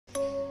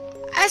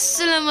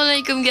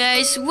Assalamualaikum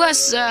guys,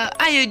 what's up?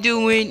 How you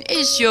doing?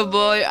 It's your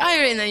boy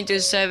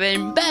RYNX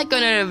back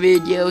on another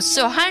video.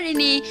 So hari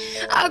ni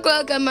aku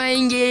akan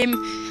main game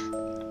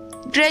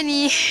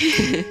Granny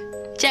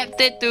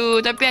chapter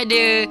 2, tapi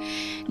ada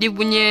dia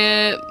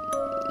punya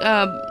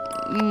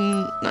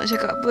nak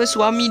cakap apa,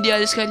 suami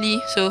dia ada sekali.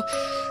 So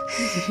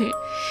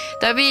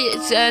tapi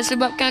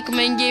sebabkan aku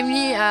main game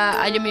ni,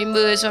 ada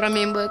seorang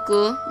member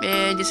aku,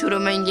 dia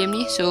suruh main game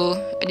ni. So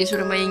dia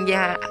suruh main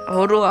game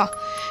horror lah.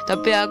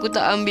 Tapi aku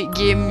tak ambil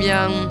game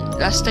yang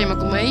last time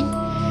aku main,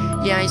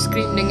 yang ice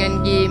cream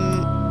dengan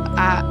game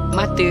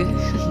mata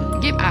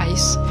game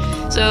eyes.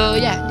 So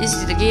yeah, this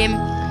is the game.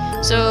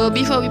 So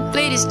before we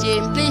play this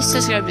game, please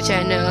subscribe the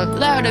channel,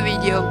 like the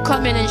video,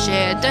 comment and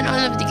share, turn on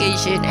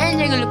notification,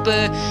 and jangan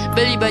lupa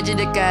beli baju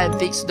dekat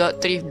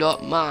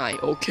fix.thrift.my.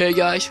 Okay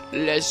guys,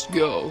 let's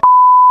go.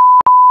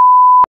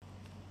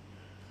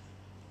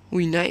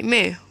 Ui,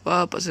 nightmare.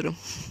 Wah, apa serem.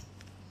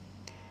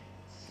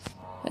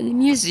 Ada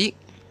music.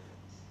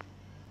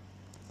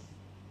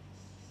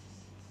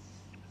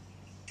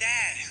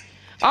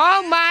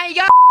 Oh my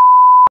god.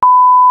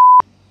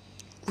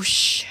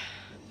 Ush.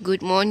 Good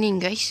morning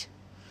guys.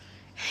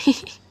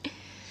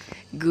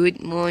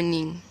 Good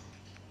morning.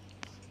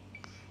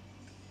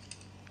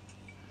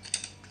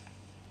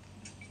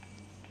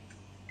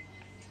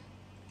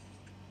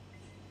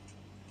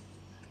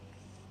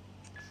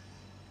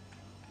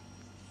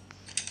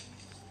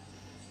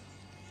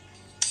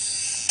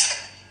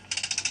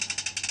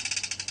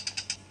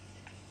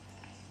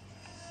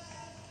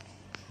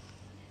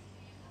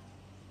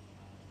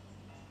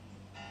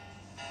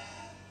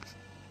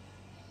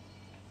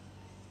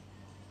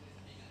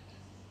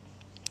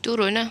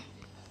 Turun lah.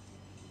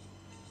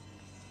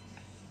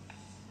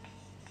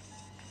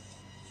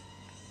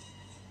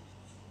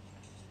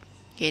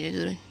 Okay, dia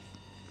turun.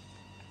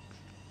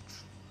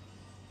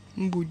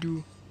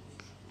 Bodoh.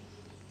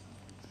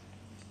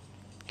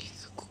 Okay,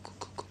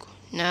 go.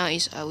 Now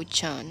is our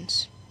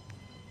chance.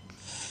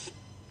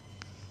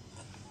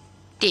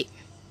 Tape.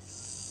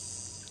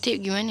 Tape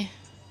gimana?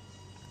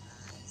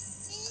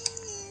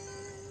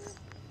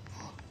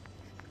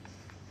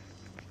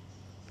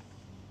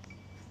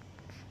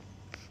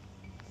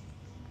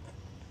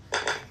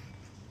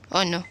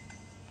 Oh no.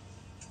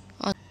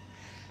 Oh.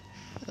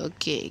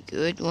 Okay,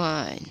 good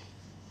one.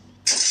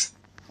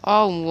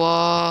 Oh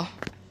wow.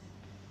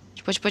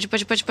 Cepat.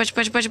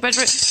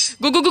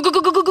 Go.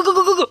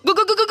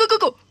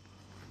 Go.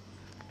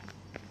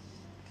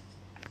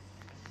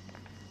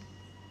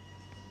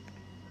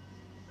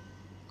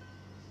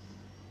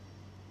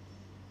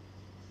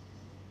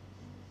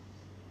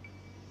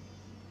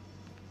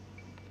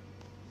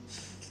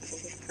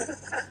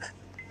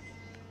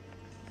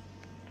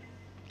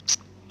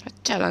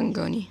 Kacau lah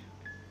kau ni.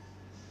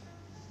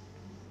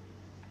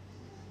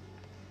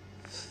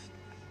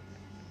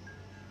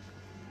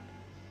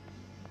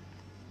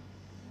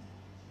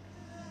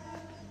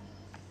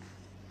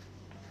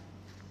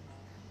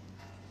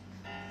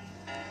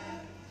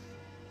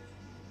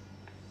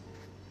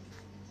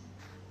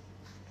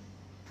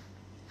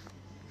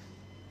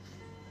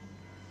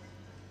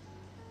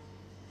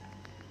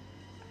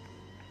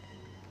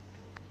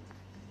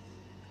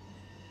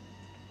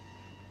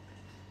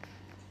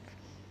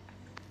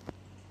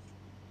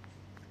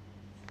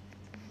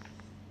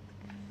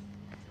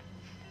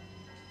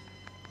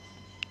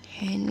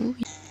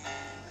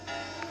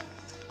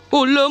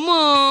 Oh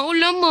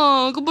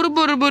lama.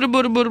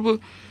 Keburu.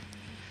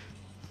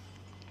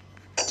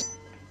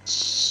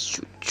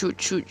 Shoot.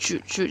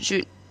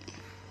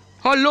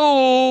 Halo.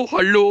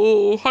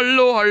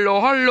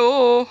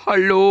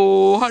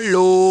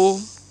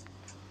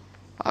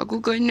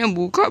 Aku kena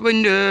buka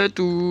benda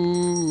tu.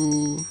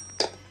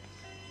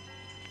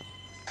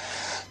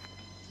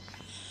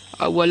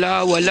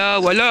 Wala.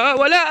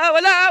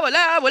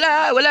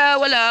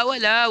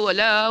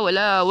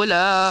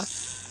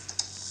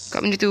 Kat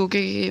benda tu.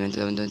 Okay.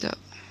 Mantap.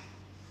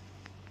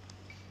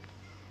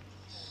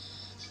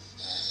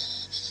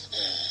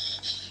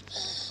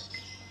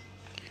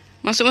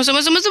 Masuk.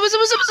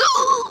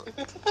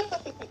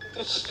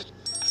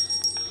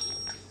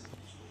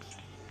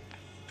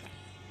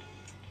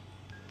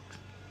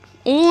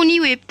 Oh, ni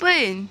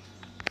weapon.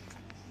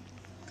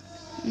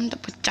 Tak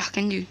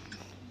pecahkan je.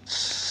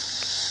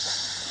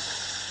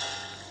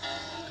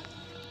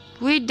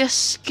 Where does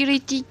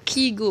security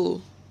key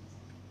go?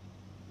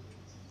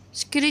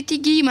 Security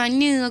key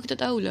mana? Aku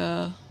tak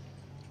tahulah.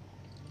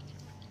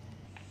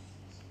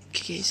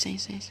 Okay, sign.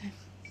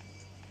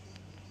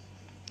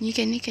 Ni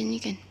kan.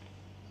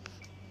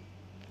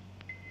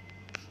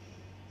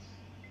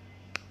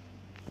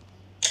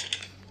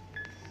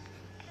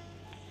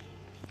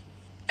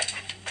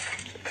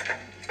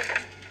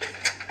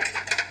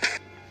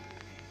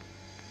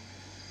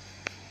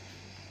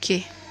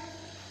 Okay.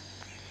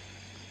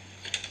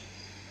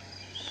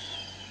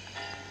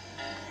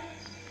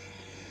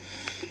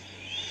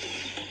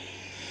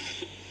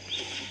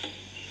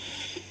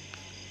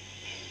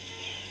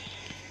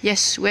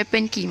 Yes,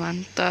 weapon key,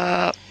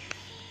 mantap.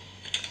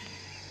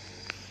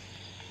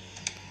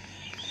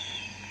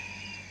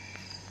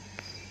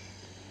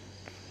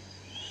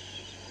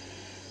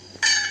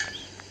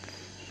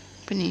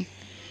 Apa ni?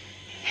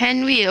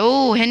 Hand wheel.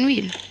 Oh, hand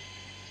wheel.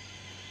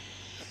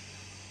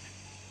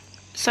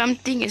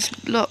 Something is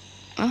blocked.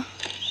 Huh?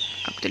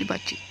 Aku tak boleh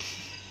baca.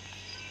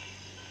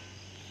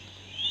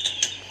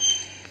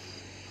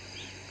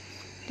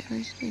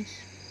 What is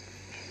this?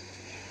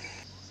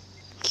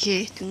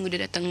 Okay, tunggu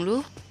dia datang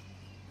dulu.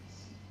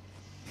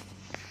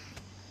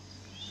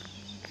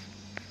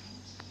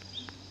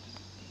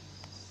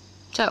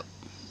 Cap.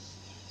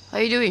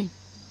 How you doing?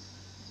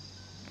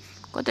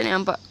 Kau tak boleh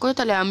nampak. Kau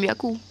tak boleh ambil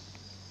aku.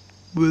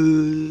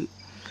 Bleh.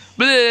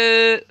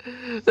 Bleh.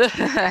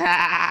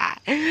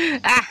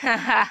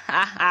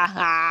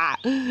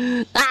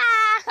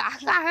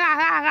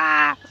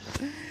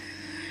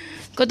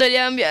 Kau tak boleh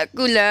ambil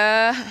aku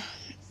lah.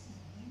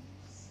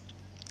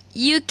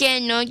 You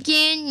cannot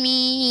get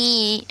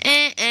me.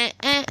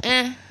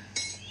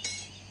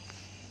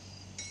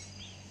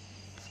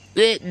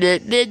 Bleh,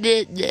 bleh, bleh,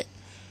 bleh, bleh.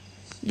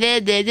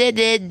 Bleh, bleh, bleh,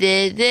 bleh,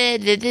 bleh, bleh,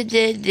 bleh, bleh,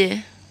 bleh,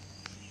 bleh.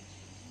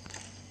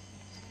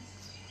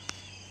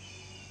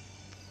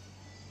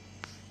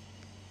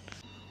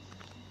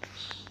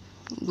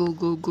 Go,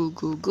 go, go,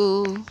 go,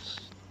 go.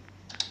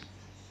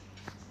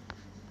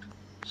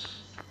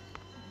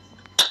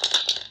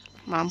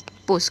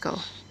 Mampus kau.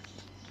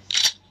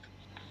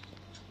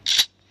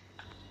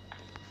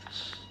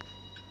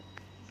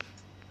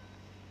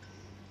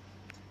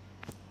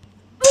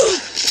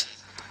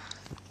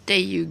 There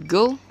you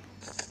go.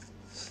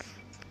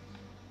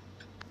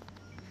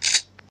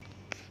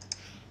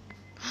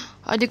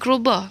 Ada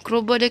crowbar.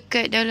 Crowbar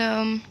dekat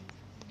dalam.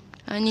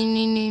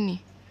 Ni.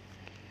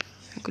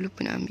 Aku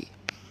lupa nak ambil.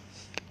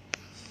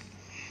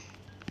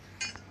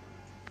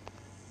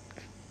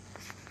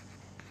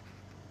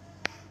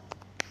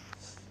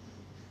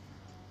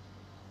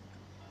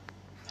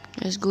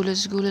 Let's go.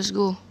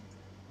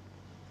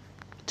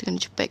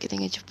 Kita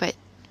kena cepat.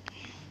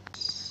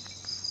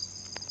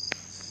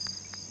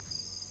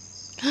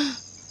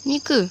 Ni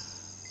ke?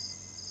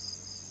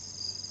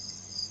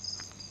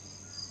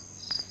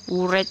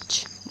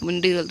 Uret.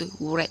 Benda tu.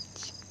 Uret.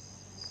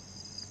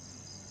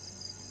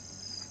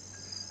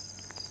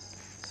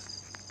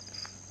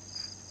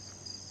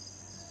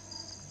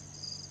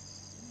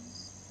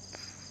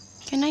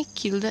 Can I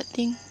kill that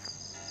thing?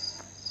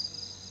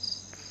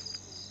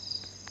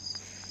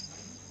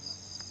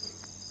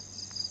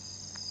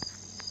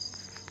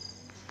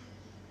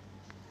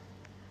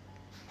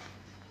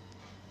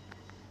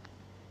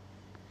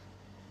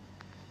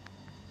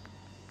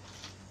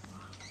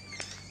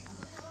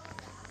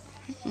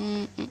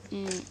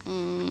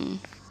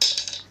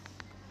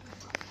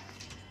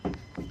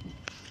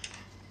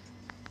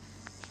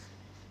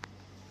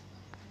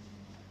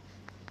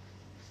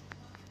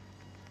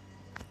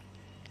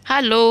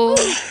 Halo.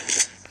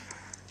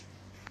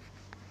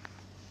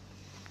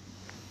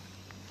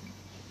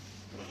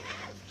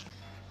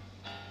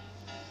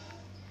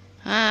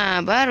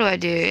 Baru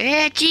ada.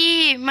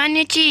 Cik,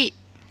 mana cik?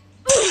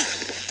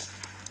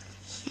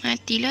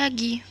 Mati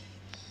lagi.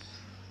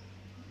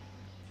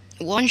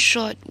 One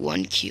shot,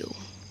 one kill.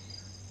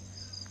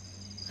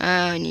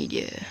 Ni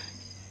dia.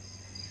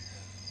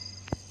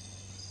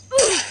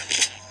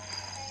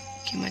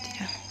 Okay, mati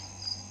dah.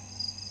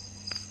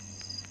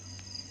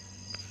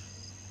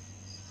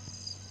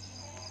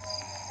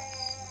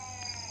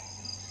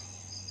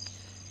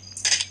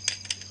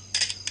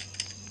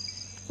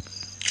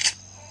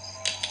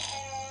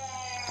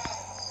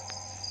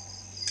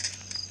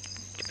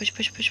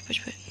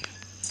 Cepat.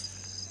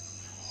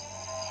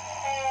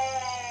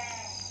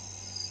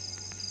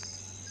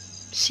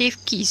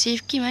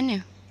 Save key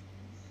mana?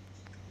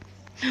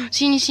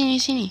 Sini.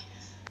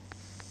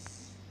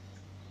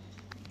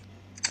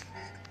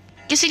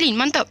 Gasoline,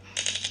 mantap.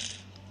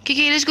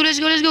 Okay, let's go.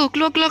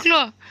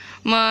 Keluar.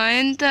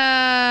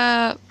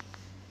 Mantap.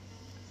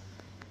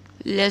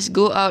 Let's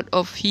go out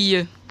of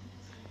here.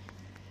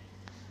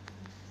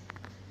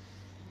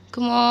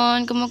 Come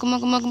on.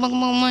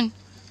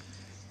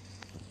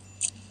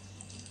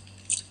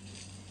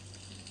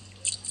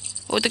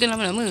 Oh, tekan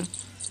lama-lama.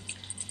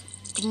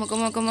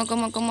 Come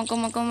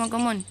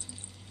on.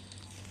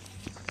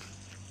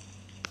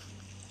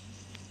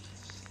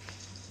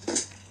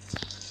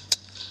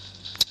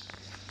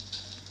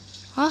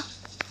 Hah?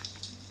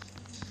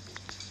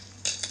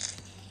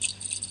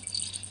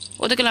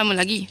 Oh, tekan lama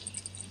lagi.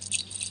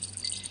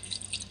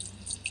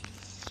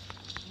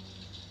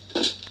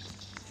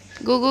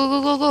 Go.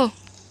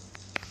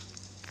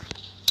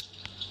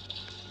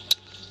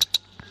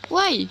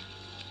 Why?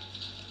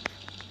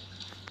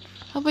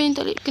 Apa yang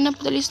tak boleh? Kenapa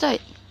tak boleh start?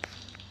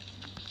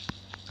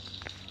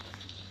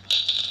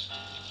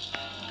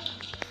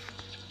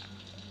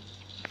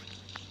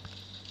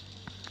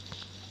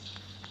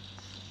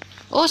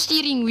 Oh,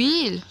 steering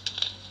wheel.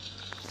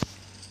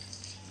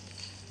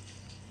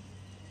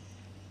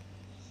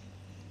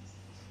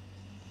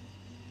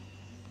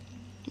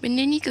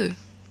 Benda ni ke?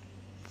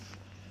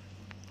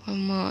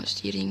 Alamak,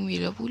 steering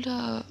wheel lah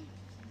pula.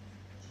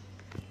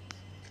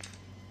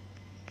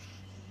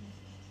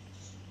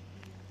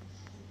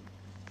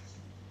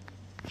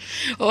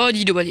 Oh,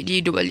 dia hidup balik, dia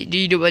hidup balik,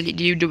 dia hidup balik,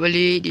 dia hidup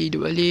balik, dia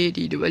hidup balik,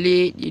 dia hidup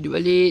balik, dia hidup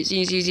balik.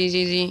 Sini, sini, sini,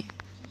 sini, sini.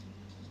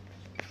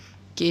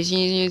 Okay,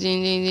 sini, sini, sini,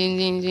 sini, sini,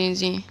 sini, sini,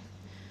 sini.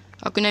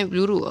 Aku naik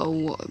peluru.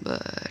 Allah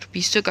Akbar.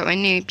 Pistol kat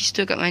mana?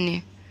 Pistol kat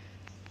mana?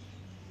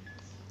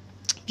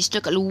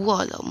 Pistol kat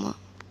luar lah, mak.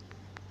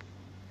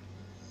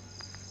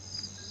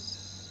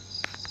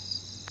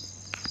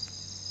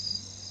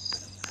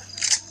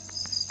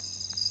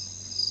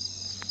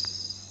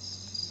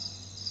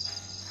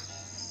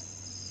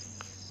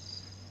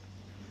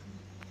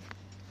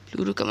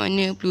 Peluru kat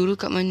mana? Peluru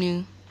kat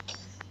mana?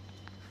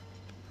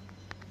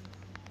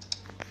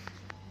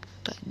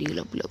 Tak ada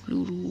lah pula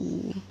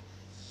peluru.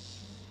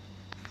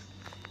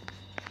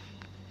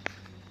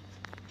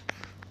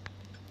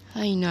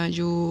 Hai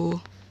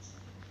Najo.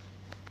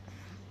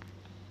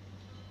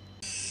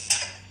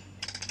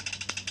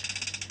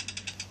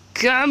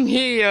 Come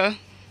here.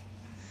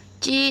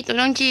 Cik,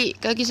 tolong cik.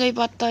 Kaki saya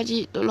patah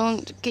cik. Tolong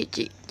sakit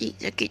cik. Cik,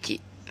 sakit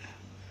cik.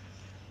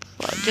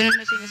 Wah, jangan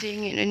dah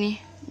sengit-sengit dah ni.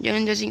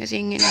 Jangan dah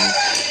sengit-sengit dah ni.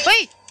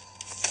 Hei!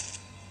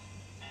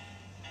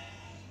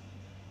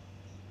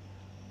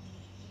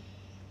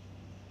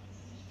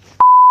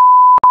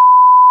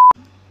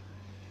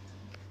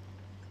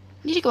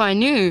 Ni dekat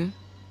mana?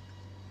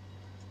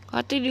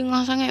 Kata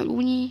dengar sangat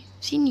bunyi.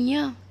 Sini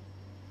lah.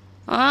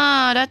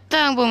 Ah,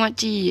 datang pun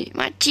makcik.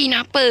 Makcik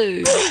nak apa?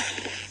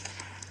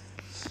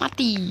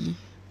 Mati.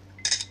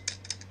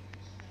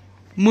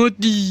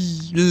 Mati.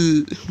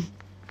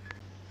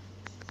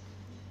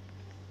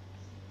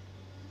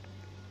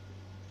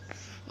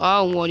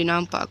 Oh, wah, dia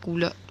nampak aku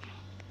pula.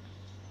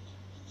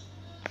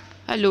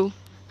 Hello.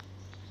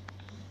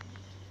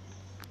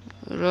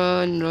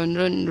 Run, run,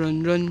 run, run,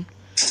 run.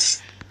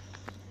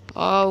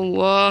 Oh,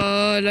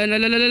 wah. La la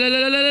la la la la la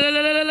la la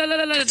la la la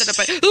la la. Tak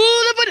dapat. Oh,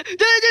 dapat.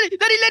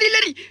 Lari, lari,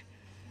 lari.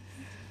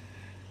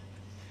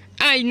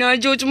 Ai,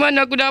 Najo, macam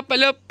mana aku dapat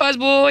lepas,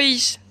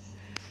 boys?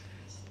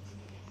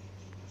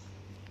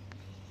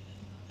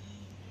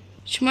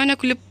 Macam mana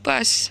aku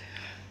lepas?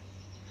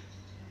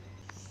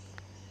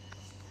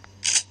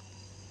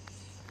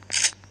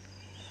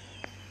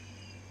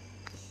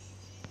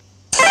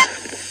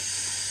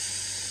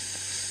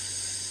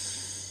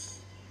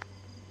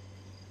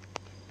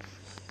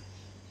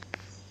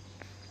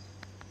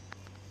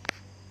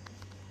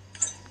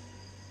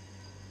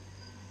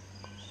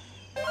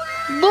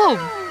 Bom!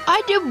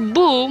 Ada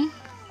bom!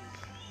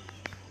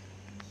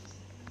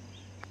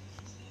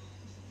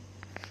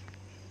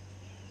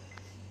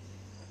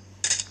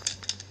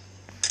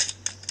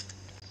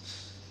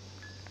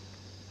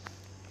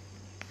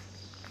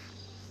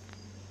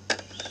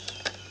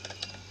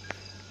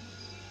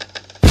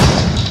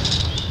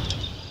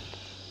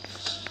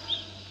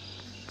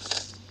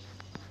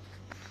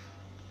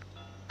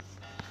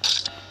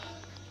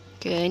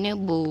 Kena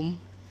bom.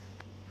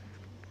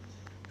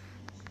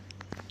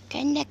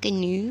 Kan dah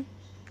kena.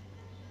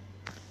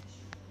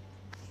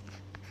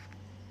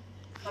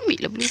 Ambil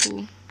lah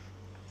peluru.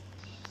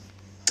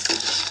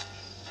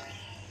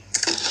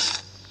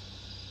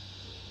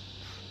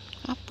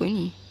 Apa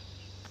ni?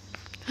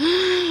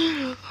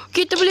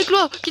 Kita boleh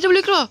keluar. Kita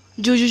boleh keluar.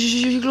 Jom, jom,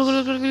 jom, jom.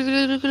 Keluar.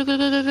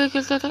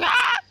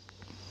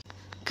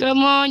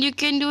 Come on, you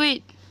can do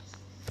it.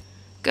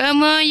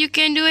 Come on, you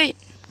can do it.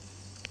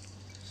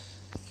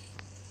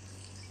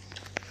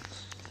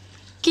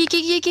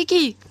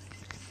 Ki.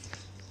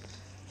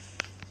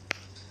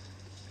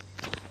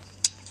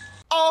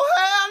 Oh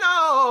hell no!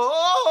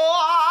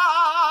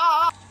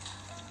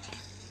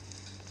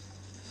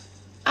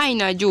 Ai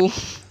Najo.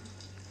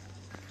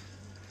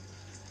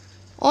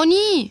 Oh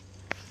ni.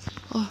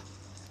 Oh.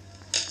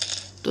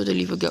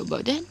 Totally forgot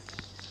about that.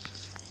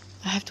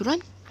 I have to run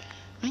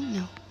right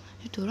now.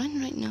 I have to run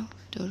right now.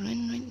 To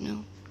run right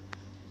now.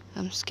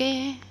 I'm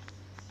scared.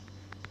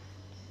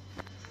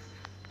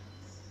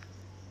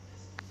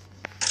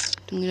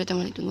 Tunggu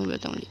datang balik.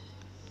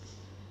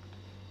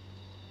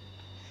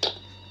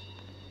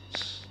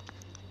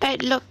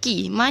 Padlock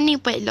key. Mana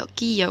padlock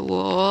key ya?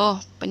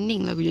 Wah,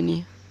 pening lah aku je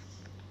ni.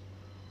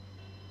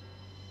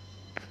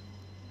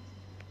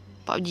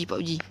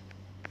 PUBG.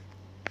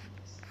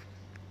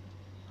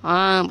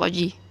 Ah,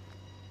 PUBG.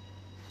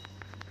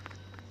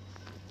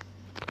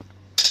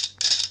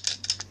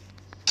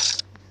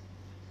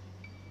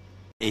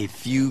 A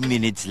few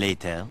minutes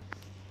later.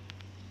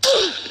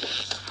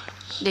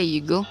 There you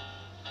go.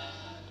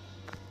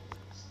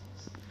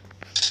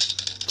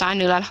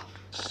 Sana lah.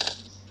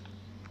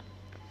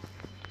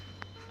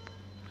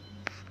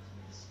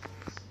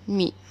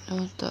 Meat.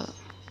 Oh tak.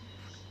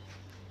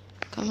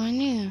 Kat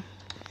mana?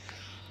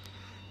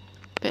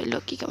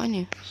 Padlock key kat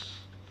mana?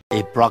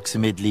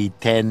 Approximately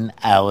 10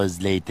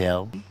 hours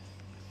later.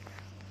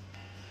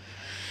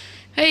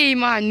 Hey,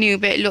 mana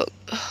padlock?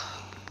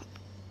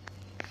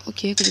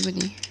 Okay, aku dapat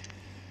ni.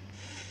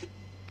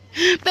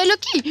 Padlock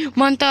key!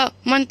 Mantap,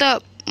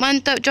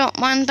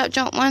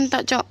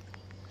 cok.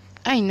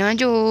 Ai,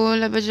 Najo.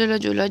 Laju.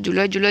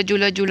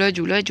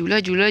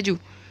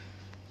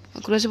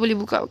 Aku rasa boleh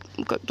buka.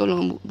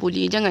 Tolong,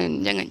 boleh. Jangan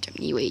macam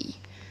ni, wey.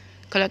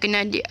 Kalau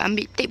kena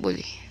ambil tape,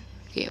 boleh.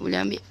 Okay,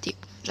 boleh ambil tip.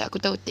 Tak, aku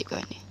tahu tip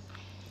kat ni.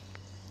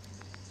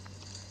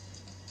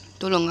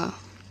 Tolong lah.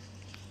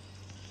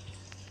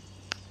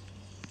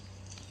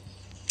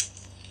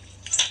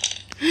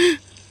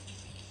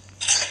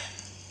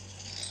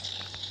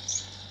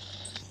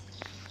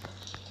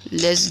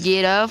 Let's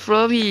get out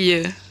from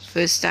here.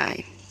 First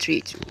time. 3,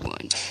 2,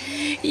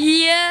 1.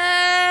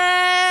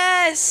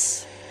 Yes!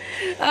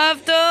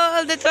 After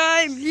all the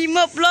time. 50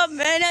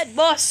 minit,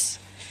 bos.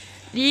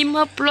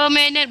 50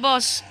 minit,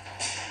 bos.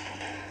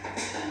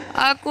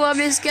 Aku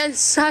habiskan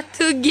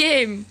 1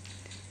 game.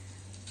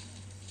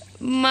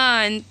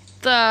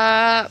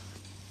 Mantap.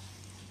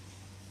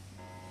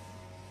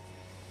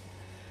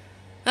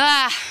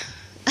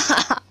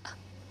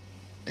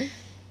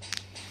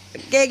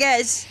 Okay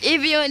guys, if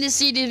you want to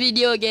see the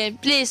video again,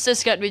 please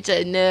subscribe to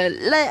the channel,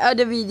 like our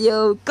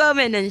video,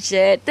 comment and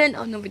share, turn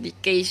on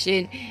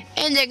notification,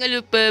 and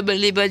jangan lupa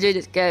beli baju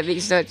dekat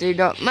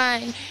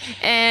bigstory.my.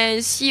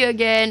 And see you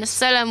again.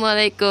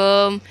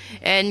 Assalamualaikum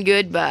and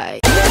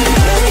goodbye.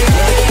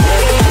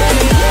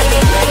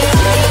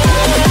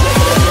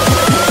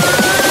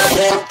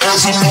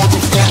 As a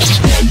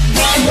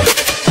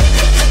motherfucker.